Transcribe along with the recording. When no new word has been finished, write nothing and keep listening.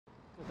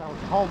I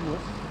was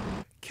homeless.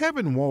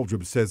 Kevin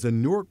Waldrop says a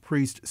Newark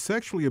priest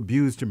sexually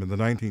abused him in the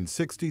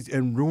 1960s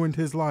and ruined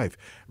his life,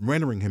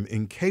 rendering him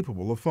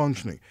incapable of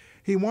functioning.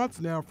 He wants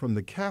now from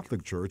the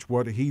Catholic Church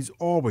what he's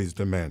always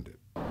demanded.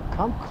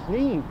 Come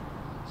clean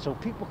so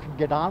people can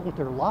get on with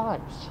their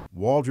lives.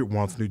 Waldrop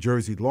wants New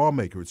Jersey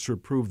lawmakers to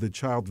approve the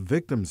Child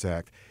Victims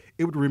Act.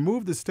 It would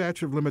remove the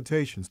statute of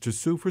limitations to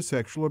sue for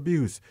sexual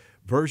abuse.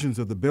 Versions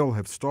of the bill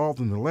have stalled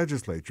in the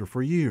legislature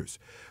for years.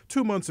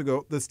 2 months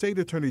ago, the state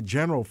attorney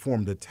general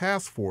formed a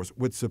task force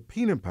with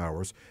subpoena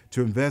powers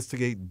to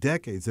investigate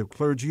decades of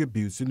clergy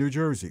abuse in New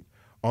Jersey.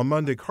 On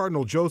Monday,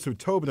 Cardinal Joseph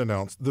Tobin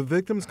announced the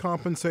Victims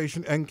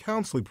Compensation and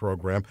Counseling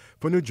Program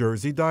for New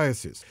Jersey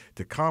Diocese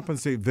to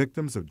compensate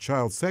victims of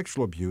child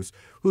sexual abuse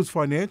whose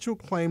financial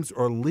claims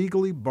are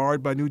legally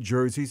barred by New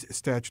Jersey's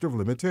statute of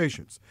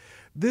limitations.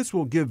 This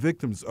will give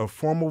victims a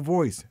formal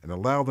voice and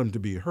allow them to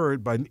be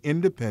heard by an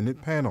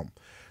independent panel.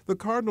 The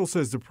Cardinal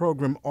says the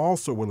program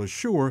also will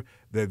assure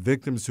that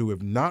victims who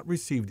have not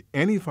received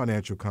any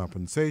financial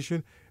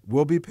compensation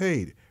will be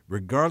paid,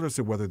 regardless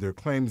of whether their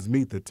claims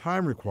meet the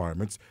time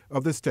requirements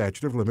of the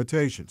statute of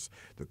limitations.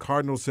 The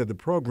Cardinal said the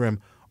program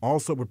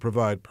also would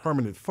provide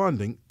permanent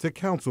funding to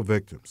counsel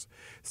victims.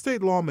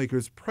 State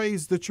lawmakers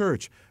praised the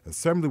church.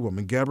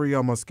 Assemblywoman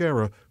Gabrielle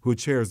Mosquera, who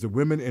chairs the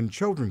Women and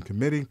Children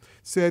Committee,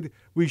 said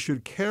we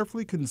should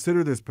carefully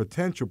consider this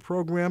potential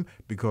program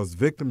because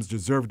victims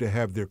deserve to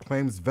have their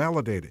claims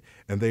validated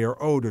and they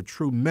are owed a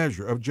true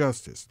measure of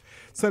justice.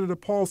 Senator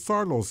Paul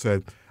Sarlo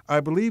said,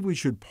 I believe we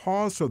should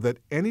pause so that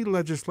any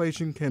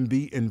legislation can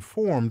be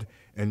informed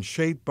and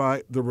shaped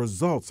by the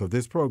results of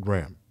this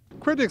program.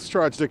 Critics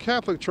charge the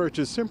Catholic Church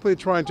is simply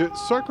trying to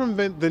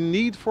circumvent the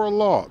need for a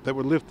law that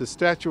would lift the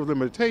statute of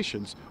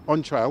limitations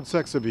on child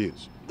sex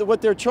abuse.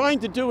 What they're trying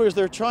to do is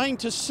they're trying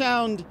to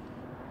sound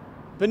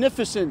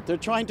beneficent. They're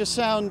trying to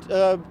sound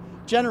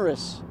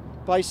generous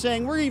by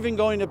saying we're even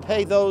going to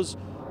pay those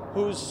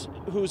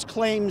whose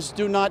claims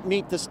do not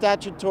meet the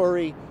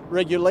statutory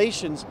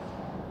regulations.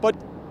 But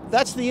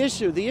that's the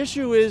issue. The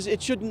issue is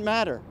it shouldn't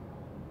matter.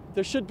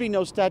 There should be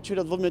no statute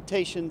of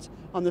limitations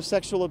on the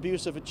sexual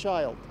abuse of a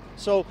child.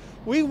 So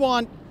we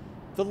want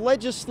the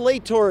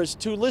legislators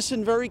to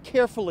listen very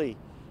carefully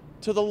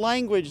to the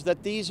language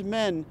that these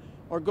men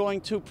are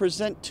going to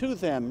present to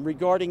them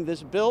regarding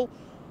this bill,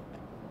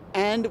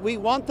 and we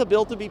want the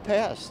bill to be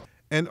passed.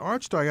 An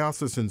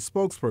archdiocesan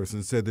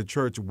spokesperson said the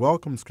church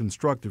welcomes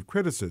constructive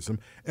criticism,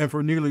 and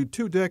for nearly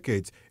 2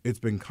 decades, it's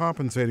been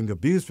compensating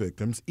abuse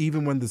victims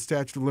even when the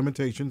statute of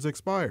limitations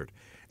expired.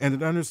 And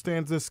it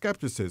understands the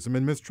skepticism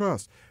and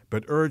mistrust,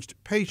 but urged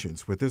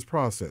patience with this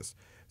process.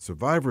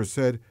 Survivors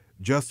said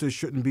justice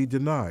shouldn't be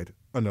denied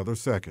another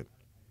second.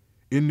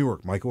 In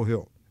Newark, Michael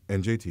Hill,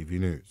 NJTV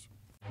News.